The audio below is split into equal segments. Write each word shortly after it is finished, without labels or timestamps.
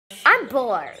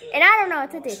bored, and I don't know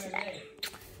what to do today.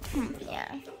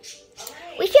 Yeah.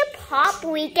 We should pop,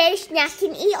 we get a snack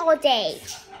and eat all day.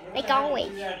 Like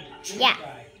always. Yeah.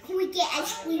 Can we get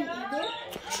ice cream either?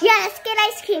 Yeah, let's get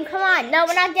ice cream. Come on. No,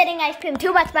 we're not getting ice cream.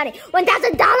 Too much money.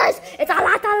 $1,000. It's a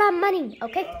lot of money.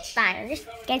 Okay, fine. Let's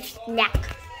get a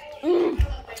snack.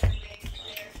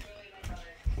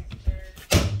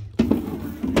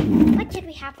 What should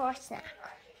we have for a snack?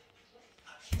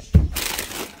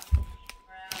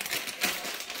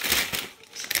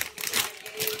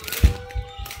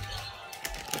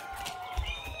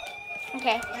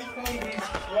 Okay.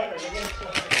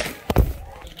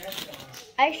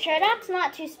 Are you sure that's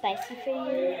not too spicy for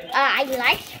you? I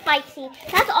like spicy.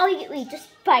 That's all you eat, just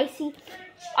spicy.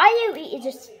 All you eat is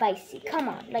just spicy. Come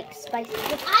on, like spicy.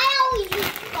 I always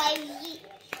eat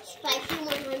spicy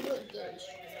 100 days.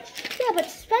 Yeah, but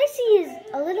spicy is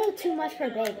a little too much for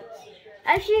babies.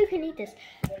 Actually, you can eat this.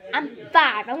 I'm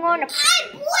 5. I'm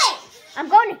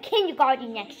going to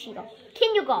kindergarten next year.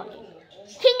 Kindergarten.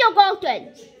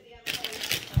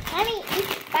 Let me eat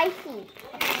spicy.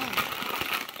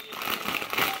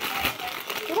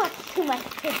 You want too much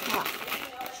pizza.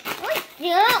 What?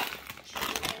 No.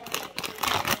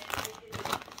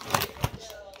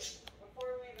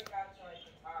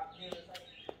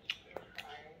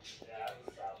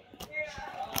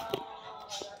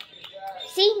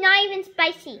 See, not even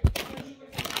spicy.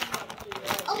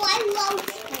 Oh, I love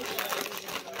spicy.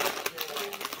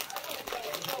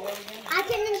 I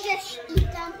can just eat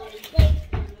them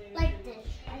like this.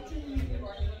 I can eat them.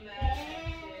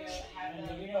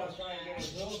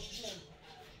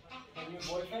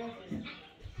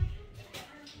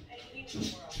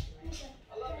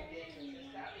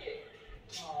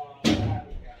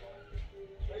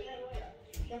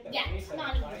 Yeah, it's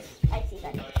not even spicy,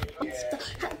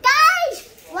 but guys!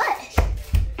 What?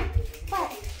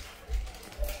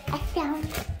 I found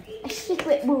a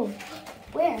secret room.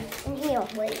 Where? In here.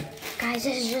 Wait. Guys,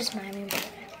 this is just my room.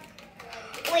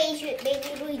 Wait, is your baby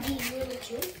Luigi's room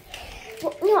too?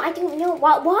 Well, no, I don't know.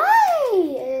 Why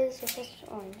is this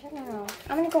orange? I don't know.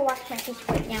 I'm gonna go wash my face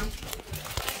right now.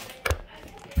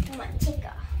 I'm gonna take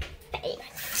a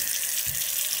bath.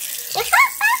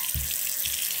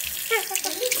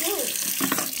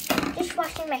 Just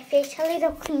washing my face, a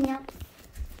little cleanup.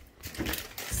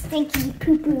 Stinky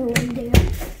poo-poo in there.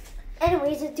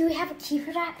 Anyways, do we have a key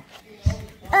for that?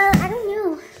 I don't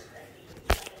know.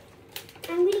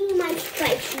 I'm eating my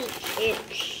spicy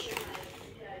chips.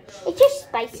 It's just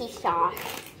spicy sauce.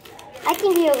 I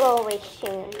think it'll go away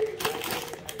soon.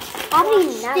 Probably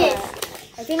never.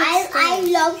 I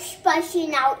love spicy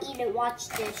and I'll eat it. Watch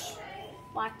this.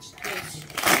 Watch this.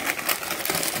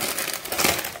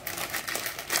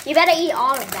 You better eat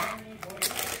all of that.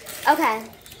 Okay.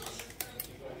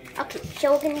 Okay,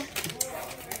 so we're gonna...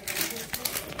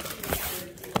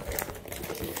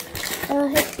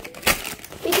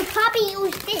 we could probably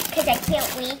use this because I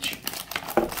can't reach.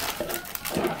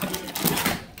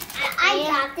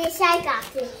 I got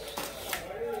this.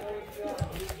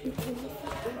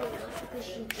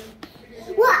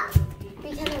 What?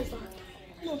 Pretend it's locked.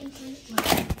 No, it's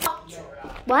locked.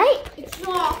 What? It's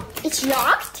locked. It's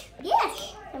locked?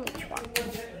 Yes. Let me try.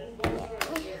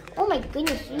 Oh my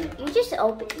goodness, you just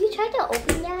opened. You tried to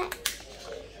open that?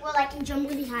 Well, I can jump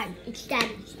really high. It's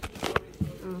daddy's.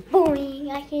 Boing,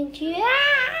 I can do.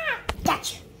 Ah!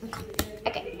 Gotcha.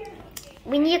 Okay.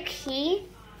 We need a key.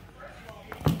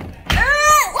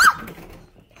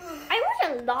 I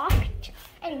wasn't locked.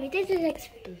 Anyway, this is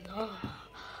explore.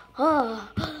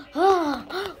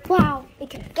 Wow,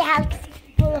 it's a galaxy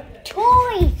full of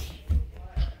toys.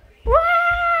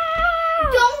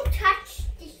 Wow! Don't touch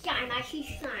the sign. I see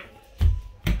sign.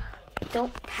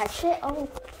 Don't touch it. Oh,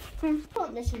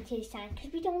 don't listen to the sign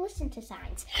because we don't listen to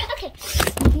signs. Okay.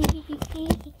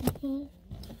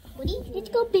 Let's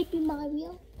go, baby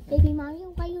Mario. Baby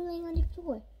Mario, why are you laying on the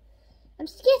floor? I'm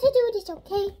scared to do this,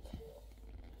 okay?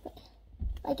 But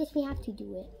I guess we have to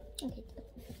do it. Okay.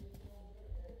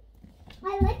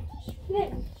 I like these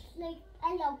spoons. Like,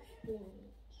 I love spoons.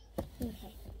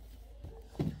 Okay.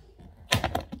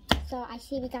 So I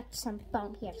see we got some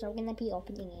foam here, so we're gonna be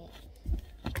opening it.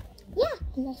 Yeah,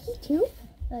 and I see two.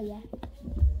 Oh yeah.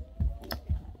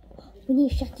 We need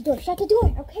to shut the door. Shut the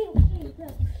door. Okay, go.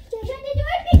 Shut the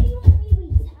door, baby. You want me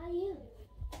to tell you?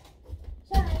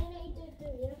 Sorry, I need to do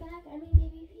your back. I mean,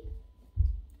 baby.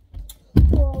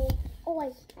 Oh,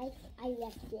 I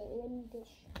left it in this.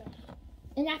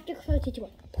 And after close the door,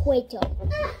 point over.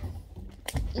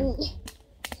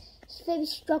 This baby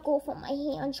struggle from my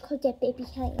hands because they're baby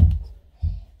hands.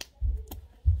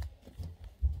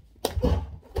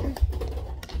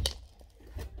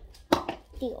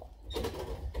 Deal.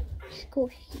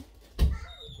 squishy.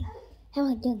 How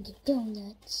about Dunkin'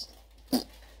 Donuts?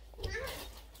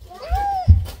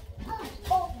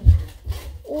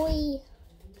 Oi.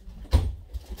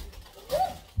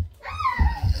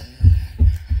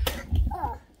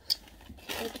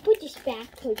 Let's put this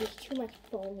back because there's too much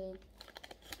foaming.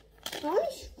 How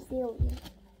is filling?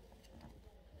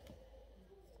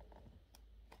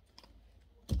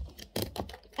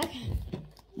 Okay.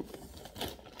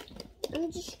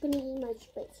 I'm just gonna eat my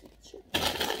spicy chips.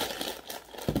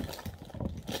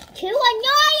 Too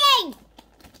annoying!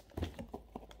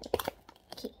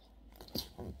 Okay.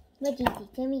 What do you think?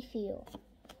 Let me feel.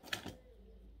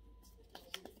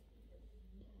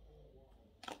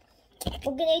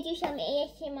 We're gonna do some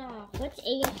ASMR. What's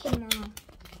ASMR?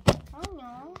 Oh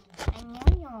no, I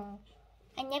never know.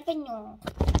 I never know.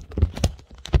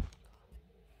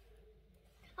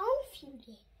 I want to feel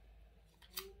it.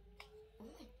 Oh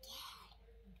my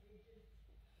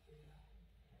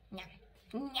god.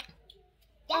 Nah.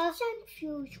 That sound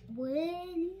feels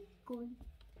really good.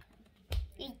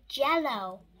 It's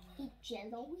jello. It's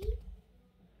jello-y?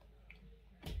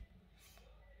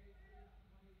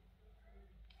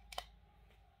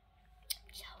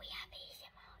 So we have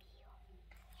ASMR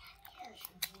here.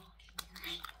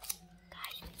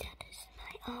 Guys, we did this in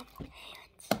my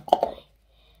hands.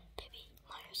 Baby,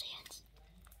 Mario's hands.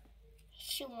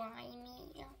 Slimy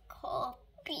and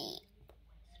coffee.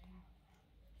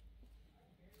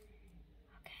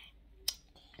 Okay.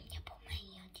 I'm gonna put my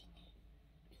hand in it.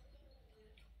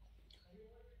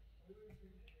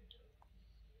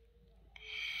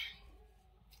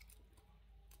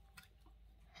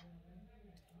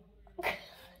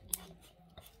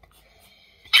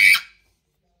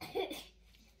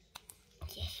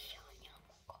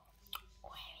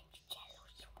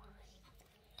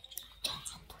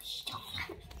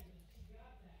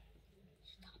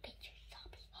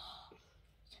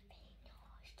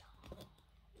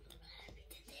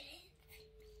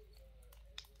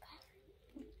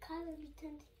 Every time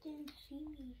they didn't see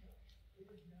me.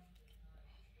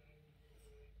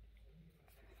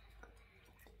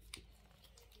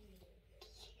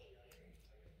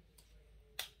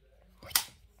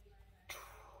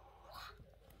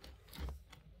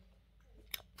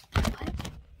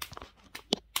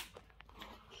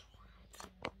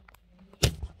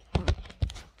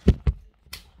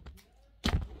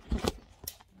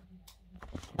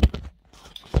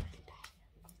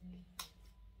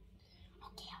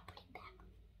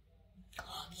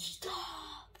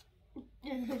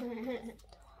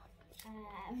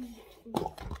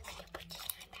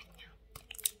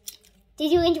 Did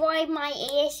you enjoy my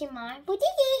ASMR? What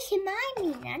did ASMR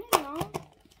mean? I don't know.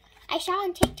 I saw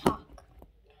on TikTok.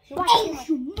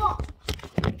 ASMR.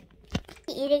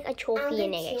 Eating a trophy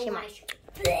in ASMR.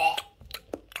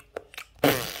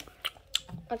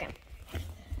 Okay.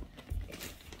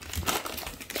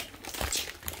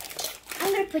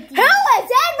 I'm gonna put these. Who is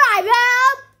in my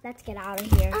room? Let's get out of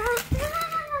here.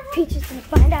 Peach is gonna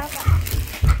find out.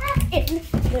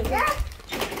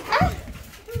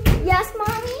 Yes,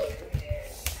 Mommy?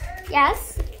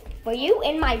 Yes? Were you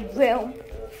in my room?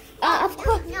 Of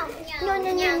course. No.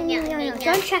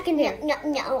 Don't check in there.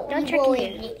 No. Don't check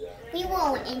in there. We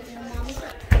won't enter, Mommy.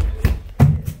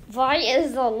 Why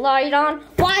is the light on?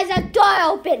 Why is the door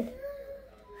open?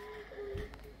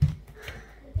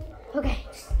 Okay,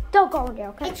 don't go in there,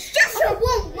 okay? It's just a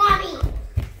room, Mommy.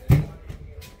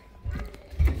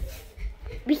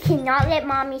 We cannot let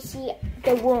Mommy see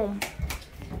the room.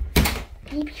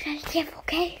 Be very careful,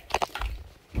 okay?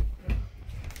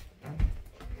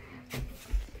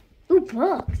 Ooh,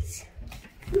 books.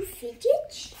 Ooh,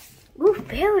 fidgets? Ooh,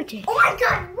 fidgets. Oh my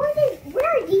god, where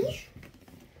are these?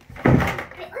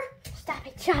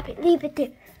 Stop it, leave it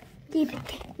there. Leave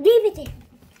it there.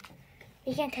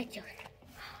 You can't touch it.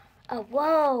 A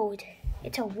world.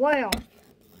 It's a world.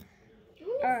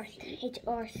 Earth. It's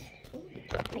Earth.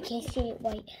 I can't see it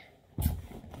white.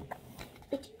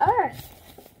 It's Earth.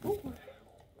 Ooh.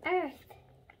 Earth.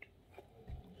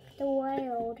 The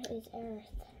world is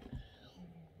Earth.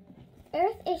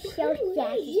 Earth is so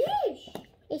sad.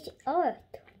 It's Earth.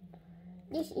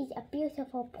 This is a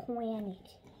beautiful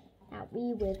planet that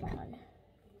we live on.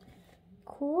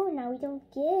 Cool, now we don't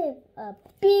give a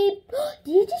beep.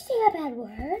 Did you just say a bad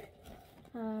word?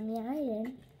 Yeah, I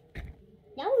did.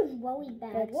 That was really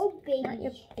bad. That's We're babies. not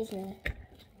your business.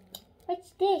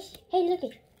 What's this? Hey, look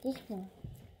at this one.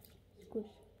 Good.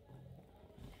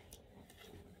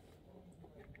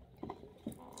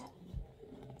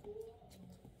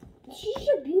 This is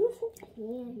a beautiful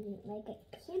planet. Like, I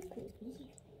can't believe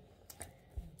it.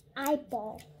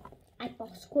 Eyeball.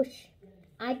 Eyeball squish.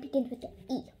 I begins with the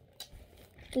E.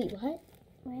 Wait, what?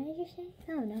 What did you say?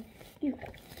 I don't know. You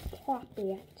pop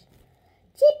it.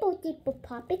 Tipple, tipple,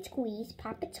 pop it, squeeze,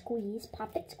 pop it, squeeze,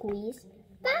 pop it, squeeze.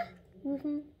 Bah! We're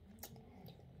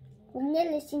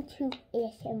gonna listen to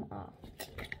ASMR.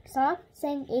 Stop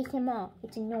saying ASMR.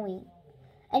 It's annoying.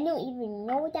 I don't even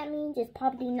know what that means. It's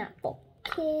probably not for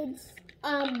kids.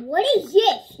 What is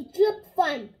this? It's just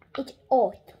fun. It's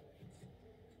Earth.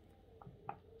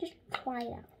 Just try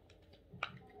it out.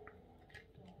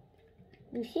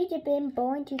 You should have been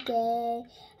born today.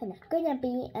 I'm not gonna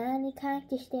be any kind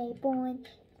to stay born.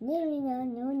 Living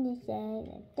on noon to say,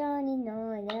 I don't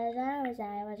know as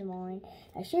I was born.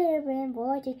 I should have been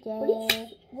born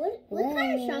today. What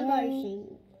kind of song are you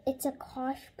singing? It's a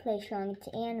cosplay song. It's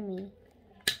anime.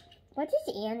 What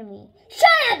is anime?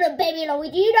 Shut up, baby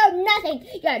Luigi. You know nothing.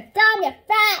 You're dumb. You're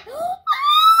fat.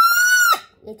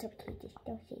 It's okay. Just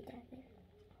don't say that.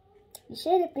 You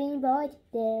should have been born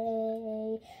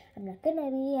today. I'm not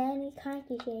gonna be any kind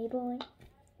to say born.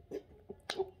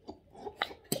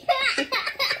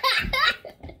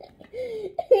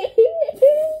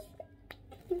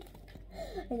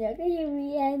 I'm not gonna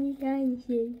be any kind of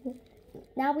say born.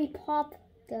 Now we pop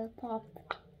the pop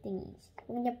thingies.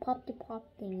 We're gonna pop the pop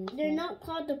thingies. They're not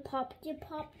called the pop. They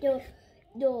pop the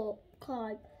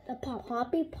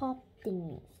poppy pop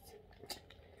thingies.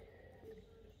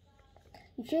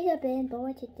 You should have been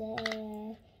born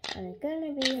today. I'm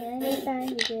gonna be any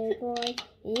kind to say born.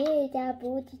 It's a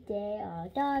boy today. Oh,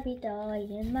 Darby,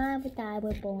 your mom and I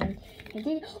were born. And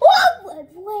then, oh,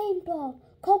 rainbow.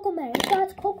 Coco Melon.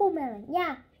 That's Coco Melon.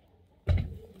 Yeah.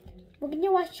 We're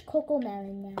gonna watch Coco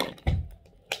Melon now.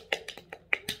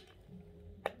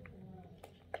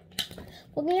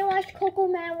 We're gonna watch Coco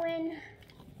Melon.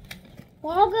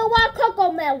 We're all gonna watch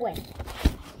Coco Melon.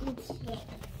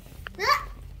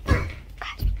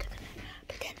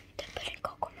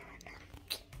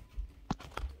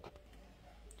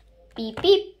 Beep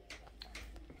beep.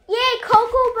 Yay,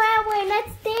 Coco Melon,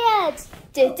 let's dance.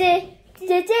 Okay,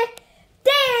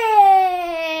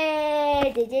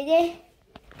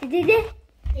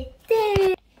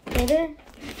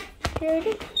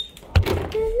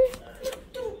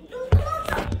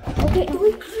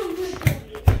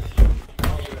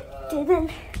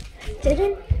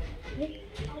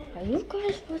 are you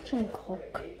guys watching Coco?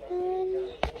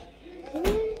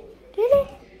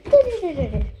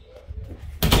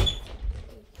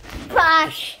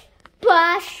 Brush,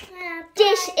 brush.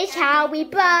 This is how we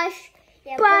brush.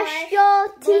 Brush your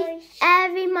teeth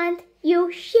every month.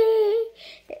 You see,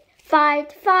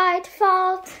 fight, fight,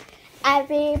 fault.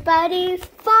 Everybody's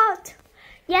fault.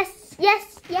 Yes,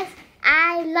 yes, yes.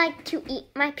 I like to eat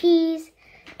my peas.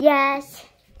 Yes,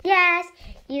 yes.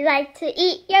 You like to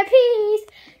eat your peas.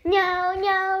 No,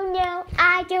 no, no.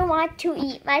 I don't want to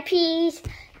eat my peas.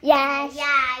 Yes,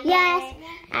 yes.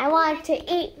 I want to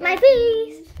eat my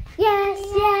peas. Yes,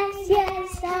 yes,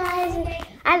 yes,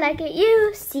 I like it,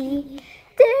 you see.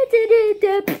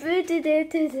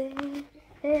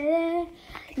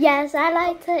 Yes, I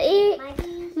like to eat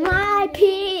my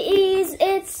peas.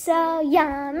 It's so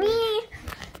yummy.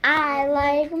 I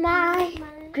like my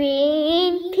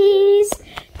green peas.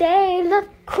 They look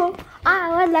cool.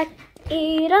 I would like to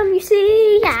eat them, you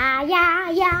see. Yeah,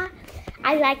 yeah, yeah.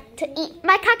 I like to eat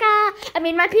my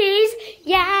my peas.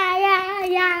 Yeah, yeah,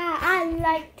 yeah. I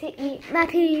like to eat my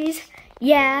peas.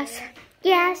 Yes,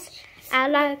 yes. I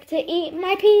like to eat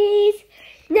my peas.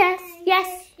 Yes,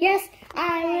 yes, yes.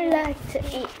 I like to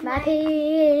eat my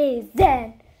peas.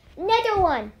 Then, another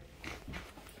one.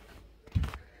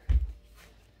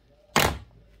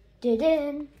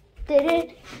 Didin,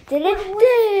 didin, didin,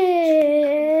 didin.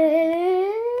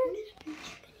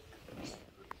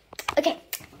 Okay.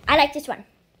 I like this one.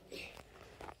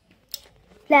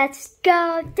 Let's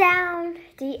go down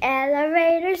the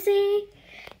elevator, see?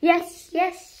 Yes,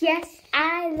 yes, yes.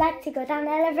 I like to go down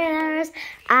elevators.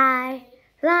 I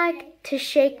like to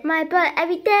shake my butt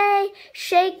every day.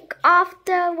 Shake off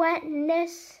the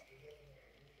wetness.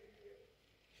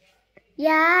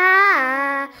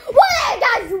 Yeah. What are you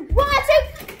guys watching?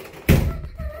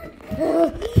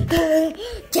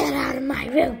 Get out of my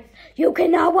room. You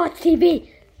cannot watch TV.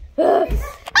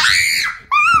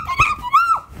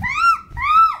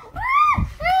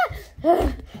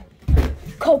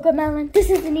 Coco Melon. This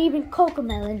isn't even Coco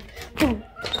Melon. Boom.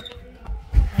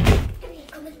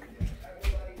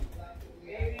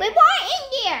 We weren't in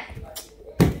there.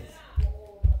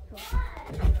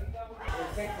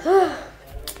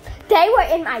 They were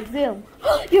in my room.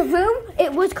 Your room?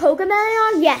 It was Coco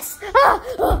Melon? Yes. I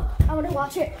want to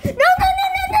watch it. No, no, no,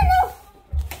 no, no, no.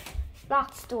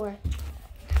 Locked door.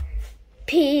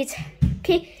 Pete. I'm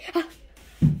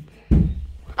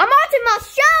watching my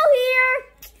show.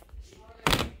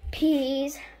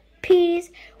 peas,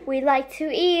 peas. We like to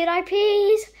eat our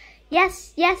peas.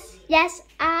 Yes, yes, yes,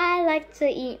 I like to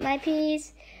eat my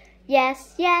peas.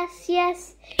 Yes, yes,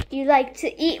 yes, you like to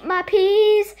eat my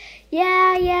peas.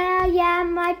 Yeah, yeah, yeah,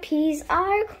 my peas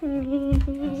are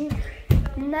clean.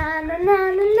 Na na na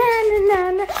na na na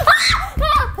na. Ah!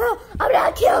 Ah! I'm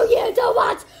gonna kill you. Don't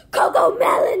want cocoa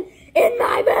melon in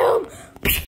my room.